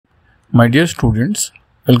My dear students,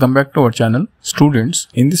 welcome back to our channel. Students,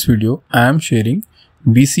 in this video, I am sharing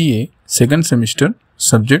BCA second semester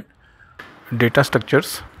subject Data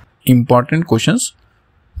Structures important questions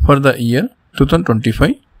for the year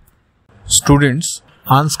 2025. Students,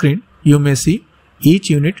 on screen you may see each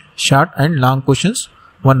unit short and long questions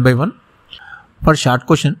one by one. For short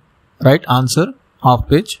question, write answer half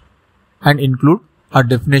page and include a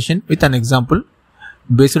definition with an example.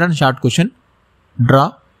 Based on short question,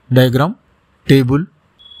 draw diagram, table,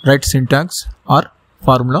 write syntax or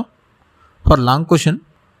formula. For long question,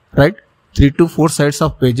 write 3 to 4 sides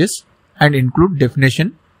of pages and include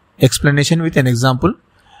definition, explanation with an example.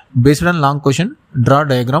 Based on long question, draw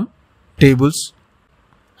diagram, tables.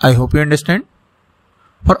 I hope you understand.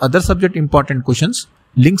 For other subject important questions,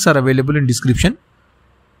 links are available in description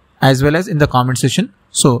as well as in the comment section.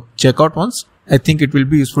 So check out once. I think it will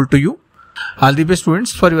be useful to you. All the best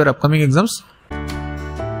students for your upcoming exams.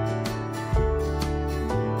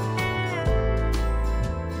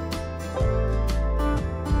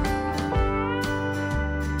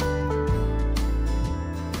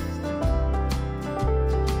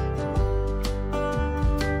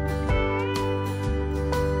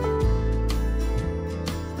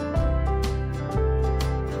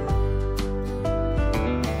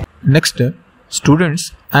 Next,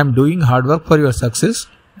 students, I am doing hard work for your success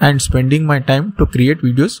and spending my time to create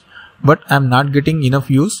videos, but I am not getting enough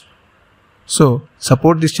views. So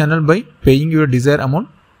support this channel by paying your desired amount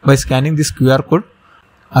by scanning this QR code.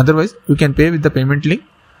 Otherwise, you can pay with the payment link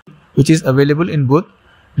which is available in both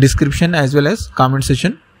description as well as comment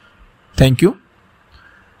section. Thank you.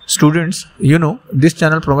 Students, this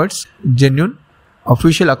channel provides genuine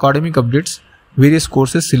official academic updates, various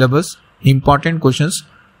courses, syllabus, important questions,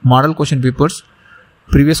 model question papers,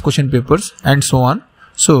 previous question papers and so on.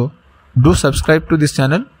 So do subscribe to this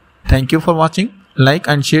channel. Thank you for watching. Like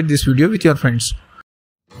and share this video with your friends.